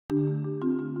Oh,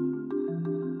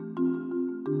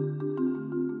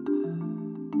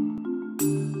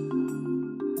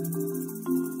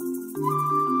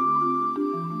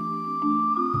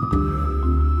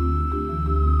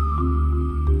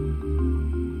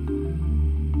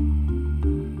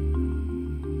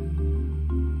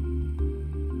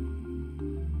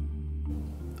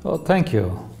 thank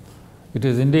you. It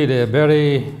is indeed a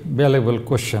very valuable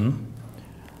question.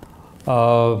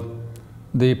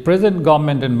 The present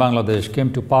government in Bangladesh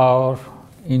came to power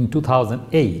in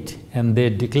 2008, and they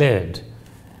declared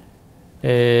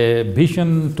a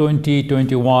Vision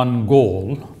 2021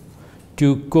 goal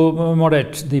to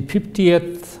commemorate the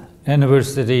 50th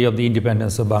anniversary of the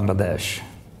independence of Bangladesh.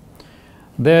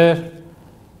 There,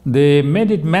 they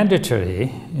made it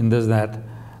mandatory in this that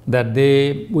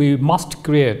we must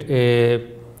create a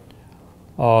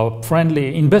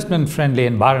investment-friendly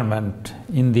environment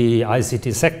in the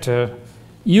ICT sector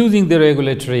using the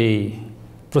regulatory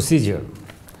procedure.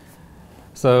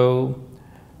 So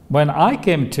when I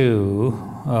came to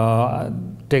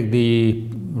take the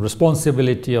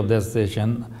responsibility of this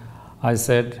decision, I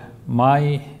said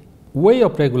my way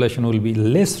of regulation will be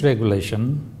less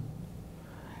regulation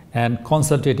and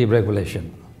consultative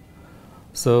regulation.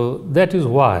 So that is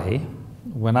why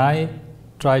when I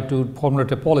try to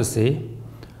formulate a policy,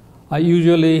 I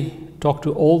usually talk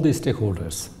to all the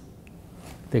stakeholders.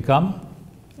 They come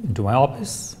into my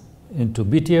office, into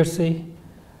BTRC,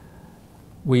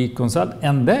 we consult,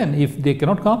 and then if they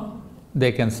cannot come,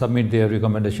 they can submit their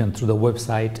recommendation through the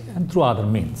website and through other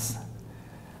means.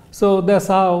 So that's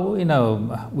how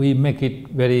we make it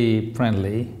very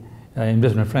friendly,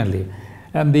 investment friendly.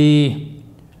 And the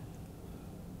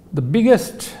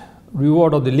biggest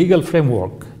reward of the legal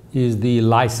framework is the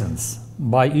license.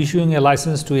 By issuing a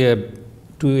license to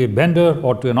a vendor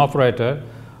or to an operator,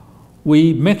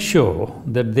 we make sure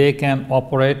that they can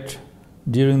operate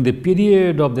during the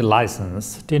period of the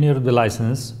license, tenure of the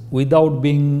license, without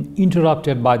being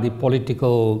interrupted by the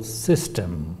political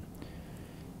system.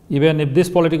 Even if this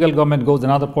political government goes,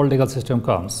 another political system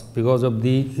comes. Because of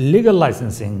the legal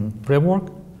licensing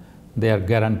framework, they are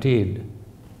guaranteed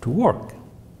to work.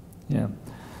 Yeah.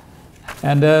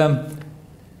 And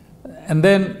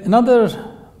then another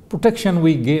protection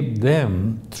we gave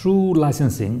them through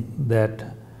licensing, that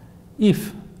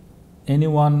if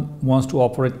anyone wants to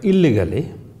operate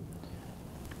illegally,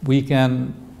 we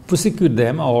can prosecute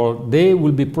them, or they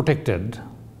will be protected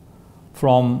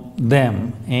from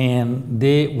them, and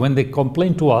when they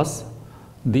complain to us,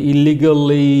 the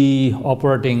illegally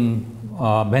operating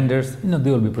vendors, they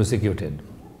will be prosecuted.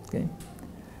 Okay?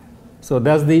 So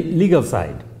that's the legal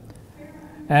side.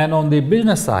 And on the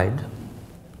business side,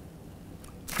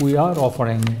 we are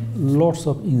offering lots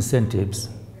of incentives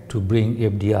to bring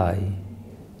FDI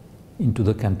into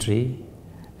the country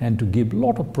and to give a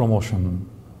lot of promotion.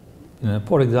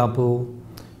 For example,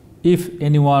 if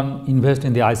anyone invests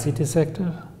in the ICT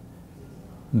sector,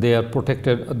 they are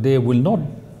protected, they will not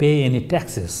pay any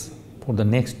taxes for the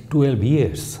next 12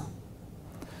 years.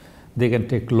 They can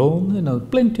take loan,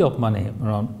 plenty of money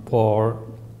around for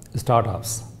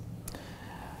startups.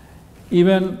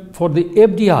 Even for the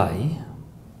FDI,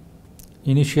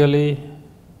 initially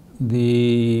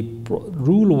the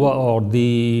rule or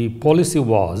the policy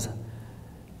was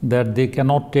that they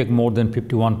cannot take more than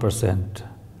 51%.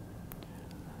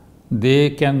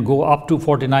 They can go up to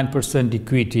 49%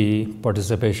 equity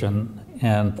participation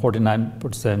and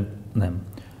 49% them.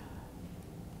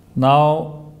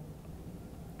 Now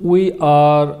we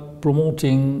are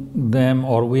promoting them,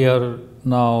 or we are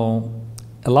now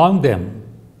allowing them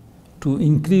to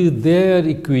increase their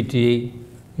equity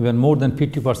even more than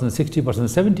 50%, 60%,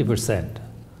 70%.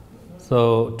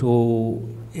 So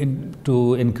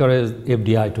to encourage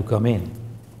FDI to come in.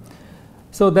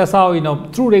 So that's how,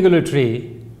 through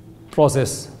regulatory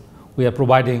process, we are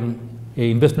providing an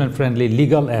investment-friendly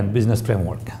legal and business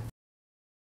framework.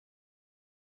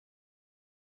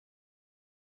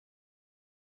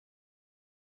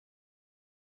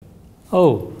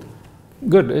 Oh,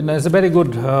 good. It's a very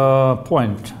good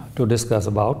point to discuss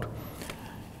about.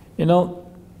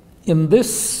 In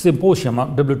this symposium,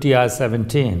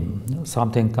 WTIS-17,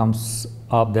 something comes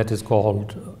up that is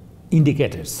called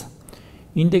indicators.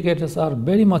 Indicators are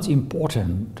very much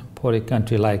important for a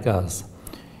country like us.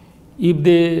 If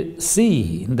they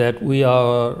see that we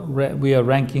are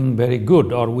ranking very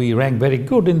good, or we rank very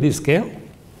good in this scale,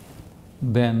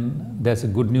 then that's a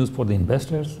good news for the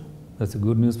investors, that's a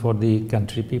good news for the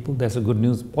country people, that's a good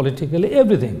news politically,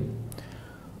 everything.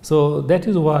 So that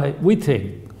is why we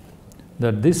think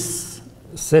that this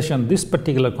session, this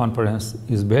particular conference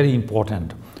is very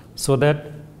important, so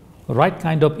that right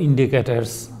kind of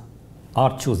indicators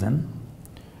are chosen,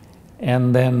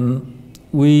 and then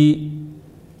we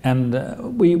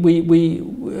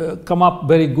come up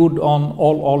very good on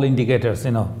all indicators,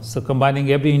 So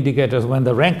combining every indicator, when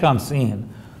the rank comes in,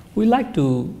 we like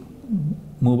to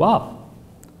move up.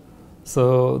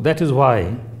 So that is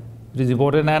why it is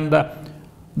important. And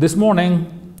this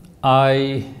morning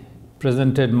I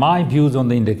presented my views on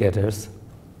the indicators,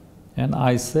 and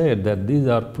I said that these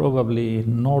are probably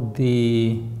not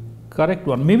the correct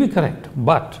one, maybe correct,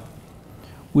 but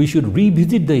we should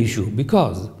revisit the issue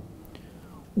because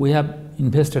we have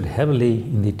invested heavily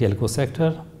in the telco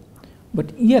sector,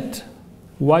 but yet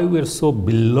why we are so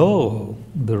below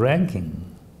the ranking?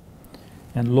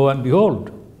 And lo and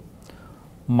behold,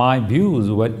 my views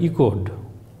were echoed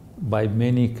by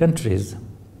many countries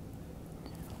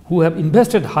who have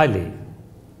invested highly,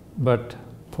 but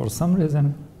for some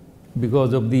reason,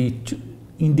 because of the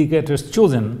indicators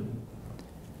chosen,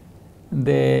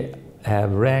 they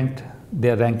have ranked,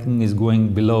 their ranking is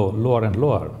going below, lower and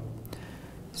lower.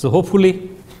 So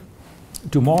hopefully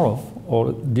tomorrow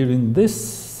or during this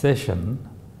session,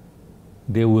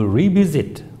 they will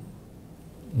revisit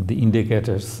the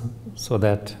indicators so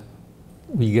that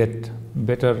we get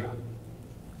better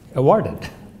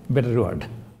reward.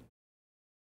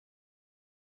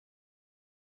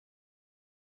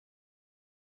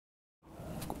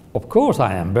 Of course,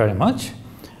 I am very much.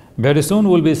 Very soon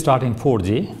we'll be starting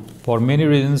 4G. For many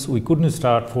reasons, we couldn't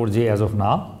start 4G as of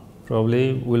now.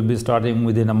 Probably we'll be starting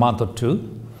within a month or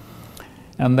two.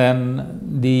 And then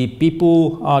the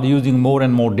people are using more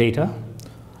and more data.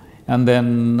 And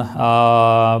then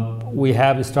we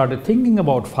have started thinking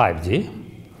about 5G.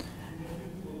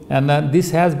 And then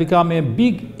this has become a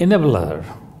big enabler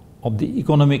of the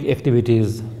economic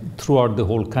activities throughout the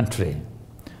whole country.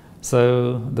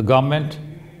 So the government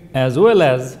as well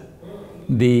as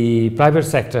the private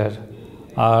sector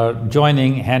are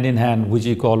joining hand in hand, which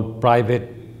we call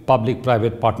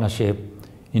public-private partnership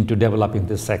into developing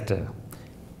this sector.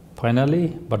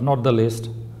 Finally, but not the least,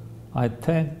 I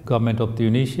thank government of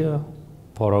Tunisia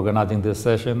for organizing this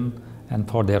session and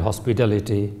for their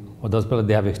hospitality or the hospitality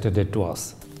they have extended to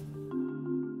us.